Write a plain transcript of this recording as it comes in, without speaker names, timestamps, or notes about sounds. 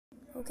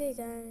Okay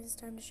guys,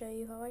 time to show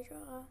you how I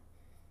draw.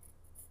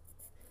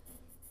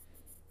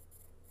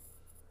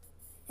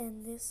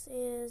 And this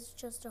is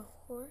just a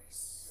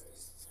horse.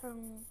 This is how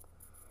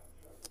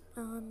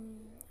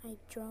I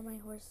draw my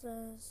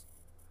horses.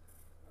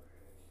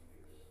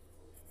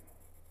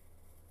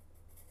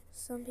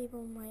 Some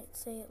people might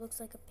say it looks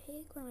like a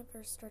pig when I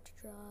first start to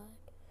draw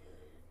it,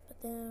 but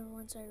then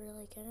once I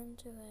really get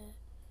into it,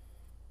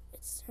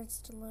 it starts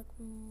to look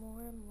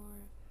more and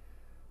more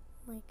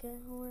like a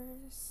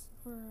horse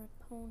or a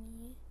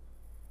pony.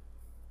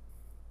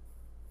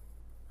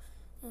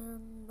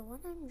 And the one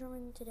I'm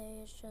drawing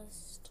today is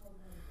just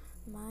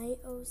my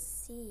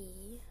OC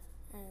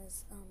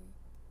as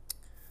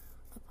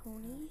a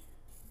pony,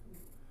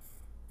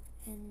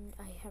 and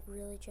I have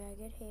really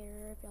jagged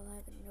hair. If y'all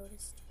haven't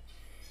noticed,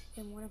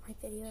 in one of my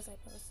videos I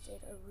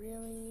posted a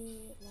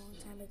really long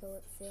time ago,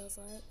 it feels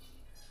like.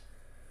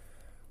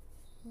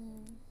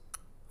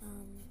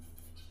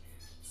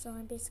 So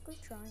I'm basically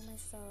drawing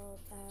myself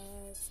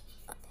as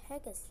a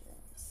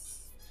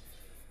Pegasus.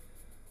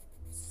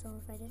 So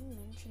if I didn't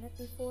mention it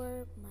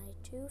before, my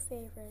two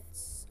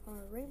favorites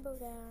are Rainbow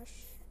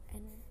Dash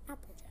and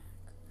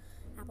Applejack.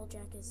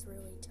 Applejack is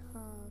really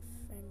tough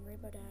and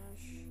Rainbow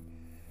Dash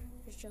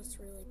is just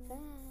really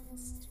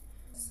fast.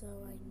 So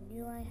I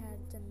knew I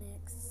had to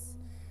mix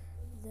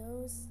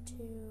those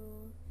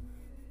two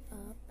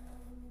up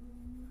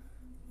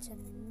to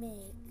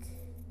make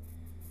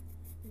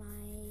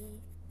my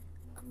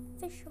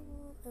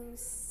official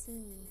OC.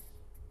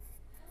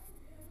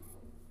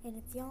 And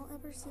if y'all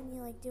ever see me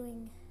like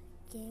doing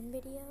game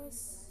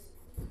videos,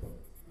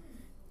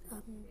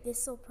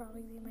 this will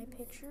probably be my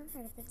picture,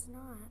 and if it's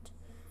not,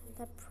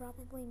 that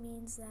probably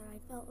means that I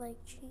felt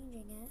like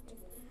changing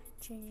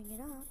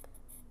it up.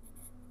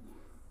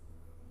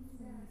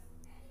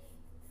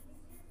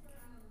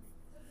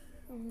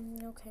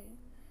 Okay.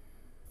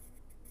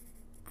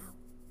 Ow.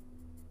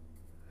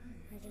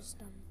 I just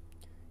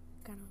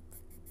kind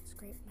of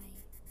scraped my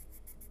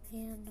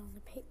hand on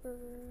the paper.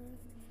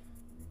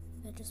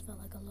 That just felt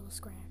like a little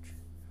scratch.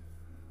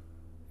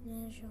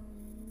 And as y'all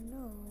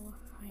know,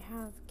 I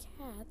have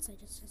cats. I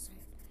just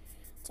decided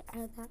to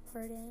add that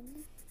part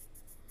in.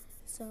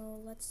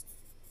 So let's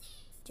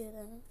do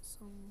this.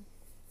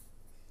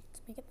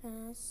 Let's make it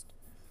fast.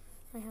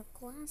 I have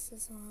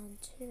glasses on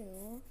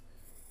too,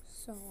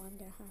 so I'm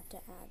gonna have to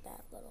add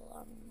that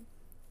little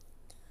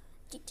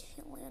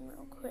detail in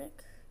real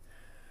quick.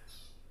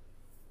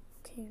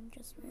 Okay,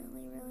 just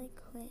really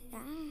quick.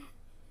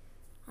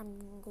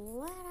 I'm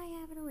glad I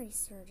have an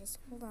eraser. Just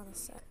hold on a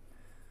sec.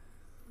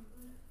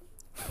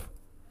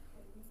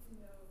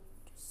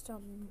 Just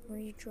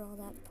redraw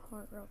that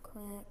part real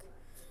quick.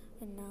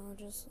 And now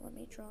just let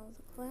me draw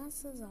the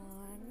glasses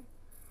on.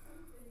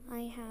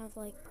 I have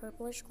like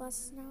purplish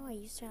glasses now. I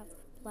used to have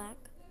black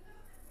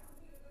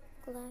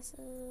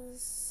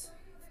glasses.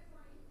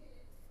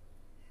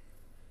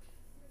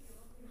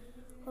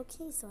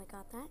 Okay, so I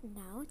got that.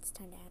 Now it's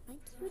time to add my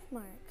cute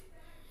mark.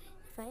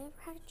 If I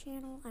ever had a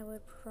channel, I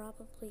would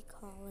probably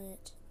call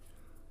it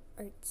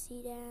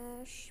Artsy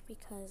Dash,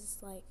 because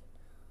like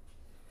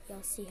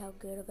y'all see how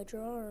good of a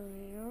drawer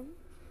I am.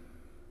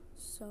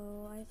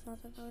 So I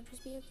thought that would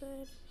just be a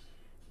good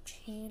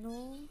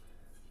channel.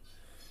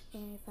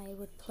 And if I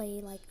would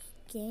play like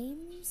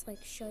games,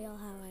 like show y'all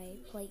how I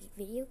play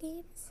video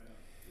games,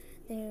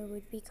 then it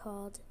would be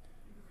called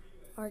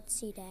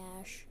Artsy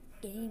Dash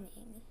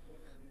Gaming.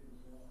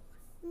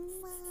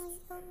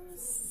 My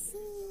OC.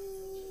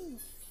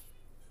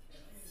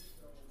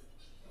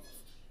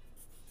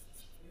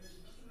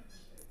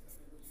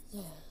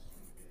 Yay.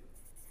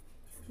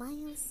 My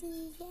OC,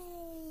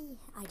 yay!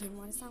 I didn't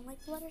want to sound like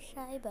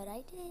Fluttershy, but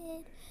I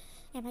did.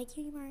 And my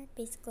cutie mark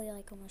basically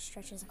like almost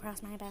stretches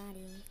across my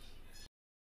body.